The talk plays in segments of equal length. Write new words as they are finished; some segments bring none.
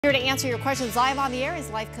Here to answer your questions live on the air is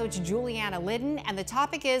life coach Juliana Liddon, and the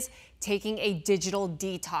topic is taking a digital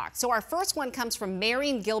detox. So our first one comes from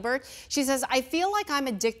Marion Gilbert. She says, I feel like I'm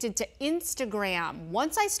addicted to Instagram.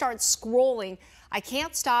 Once I start scrolling, I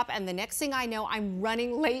can't stop, and the next thing I know, I'm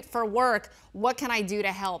running late for work. What can I do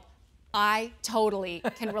to help? I totally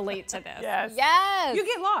can relate to this. Yes. Yes. You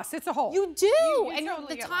get lost. It's a hole. You do. And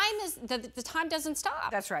totally the time doesn't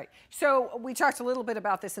stop. That's right. So we talked a little bit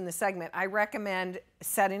about this in the segment. I recommend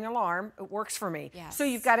setting an alarm. It works for me. Yes. So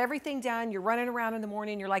you've got everything done. You're running around in the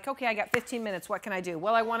morning. You're like, okay, I got 15 minutes. What can I do?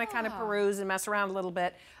 Well, I want to kind of peruse and mess around a little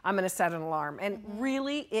bit. I'm going to set an alarm. And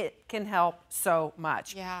really, it can help so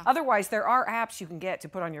much. Yeah. Otherwise, there are apps you can get to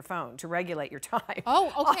put on your phone to regulate your time.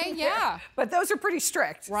 Oh, okay, yeah. But those are pretty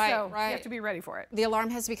strict. Right, so right. You have to be ready for it. The alarm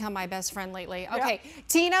has become my best friend lately. Yeah. Okay,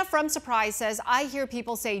 Tina from Surprise says, I hear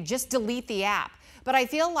people say just delete the app, but I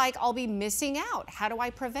feel like I'll be missing out. How do I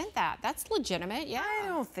prevent that? That's legitimate, yeah. I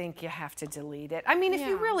don't think you have to delete it. I mean, if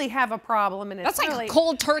you really have a problem and it's That's really, like a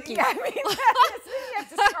cold turkey. Yeah, I mean, you have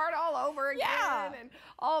to start all over again and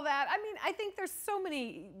all that. I mean, I think there's so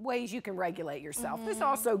many ways you can regulate yourself. This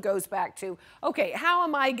also goes back to, okay, how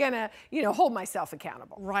am I gonna, hold myself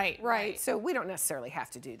accountable? Right. So we don't necessarily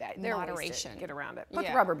have to do that. There are ways Moderation. to get around it. Put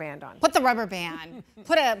the rubber band on. Put the rubber band.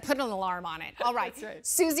 Put an alarm on it. All right. That's right.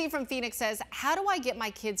 Susie from Phoenix says, how do I get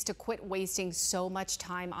my kids to quit wasting so much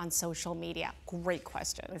time on social media? Great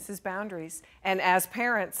question. This is boundaries. And as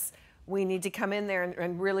parents, we need to come in there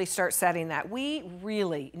and really start setting that. We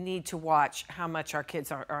really need to watch how much our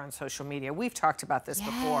kids are on social media. We've talked about this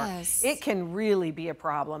before. It can really be a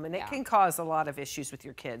problem, and it can cause a lot of issues with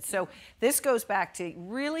your kids. So this goes back to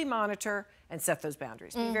really monitor and set those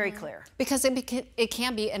boundaries. Be very clear. Because it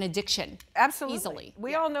can be an addiction. Absolutely. Easily.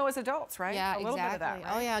 We all know as adults, right? Yeah, a little exactly. bit of that,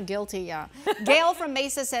 right? Oh yeah, guilty, yeah. Gail from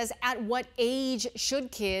Mesa says, at what age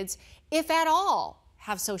should kids, if at all,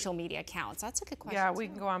 have social media accounts? That's a good question. Yeah, we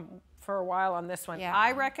can go on for a while on this one. Yeah.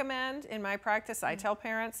 I recommend, in my practice, I tell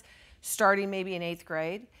parents, starting maybe in 8th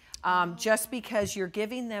grade, just because you're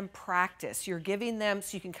giving them practice. You're giving them,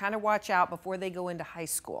 so you can kind of watch out before they go into high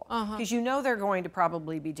school. Because they're going to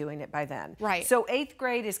probably be doing it by then. Right. So 8th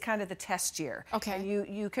grade is kind of the test year. Okay. And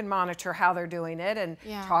you can monitor how they're doing it and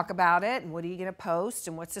talk about it and what are you going to post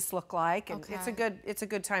and what's this look like. And it's a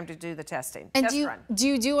good time to do the testing. And Test do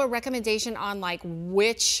you do a recommendation on like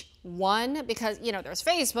which one? Because there's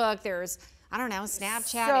Facebook, there's I don't know,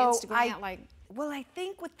 Snapchat, Instagram, Well, I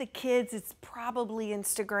think with the kids, it's probably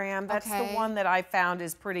Instagram. That's the one that I found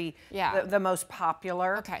is pretty the most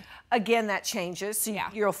popular. Okay. Again, that changes, so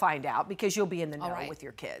you'll find out because you'll be in the know with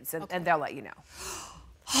your kids, and they'll let you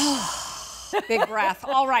know. Big breath.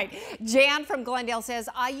 All right. Jan from Glendale says,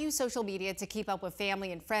 I use social media to keep up with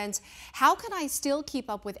family and friends. How can I still keep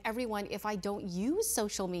up with everyone if I don't use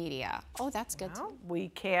social media? Oh, that's good. Well, we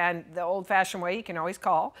can, the old-fashioned way, you can always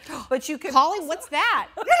call. But you can calling? What's that?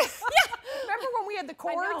 Remember when we had the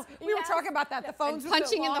cords? We were talking about that. The phones with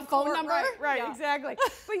punching in the phone number. Right, exactly.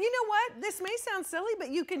 But you know what? This may sound silly, but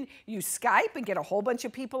you can use Skype and get a whole bunch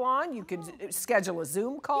of people on. You can schedule a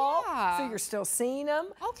Zoom call, so you're still seeing them.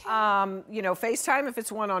 Okay. FaceTime if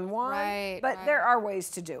it's one-on-one. Right. But there are ways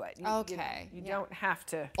to do it. You don't have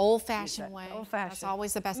to. Old-fashioned way. Old-fashioned. That's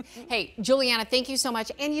always the best. Hey, Juliana, thank you so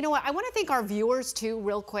much. And you know what? I want to thank our viewers too,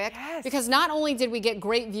 real quick. Yes. Because not only did we get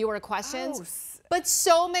great viewer questions, but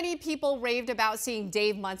so many people raved about seeing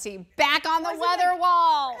Dave Muncy back on the weather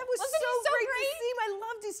wall. It was so great to see him. I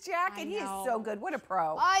loved his jacket. He is so good. What a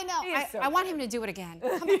pro. I know. I want him to do it again.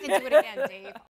 Come back and do it again, Dave.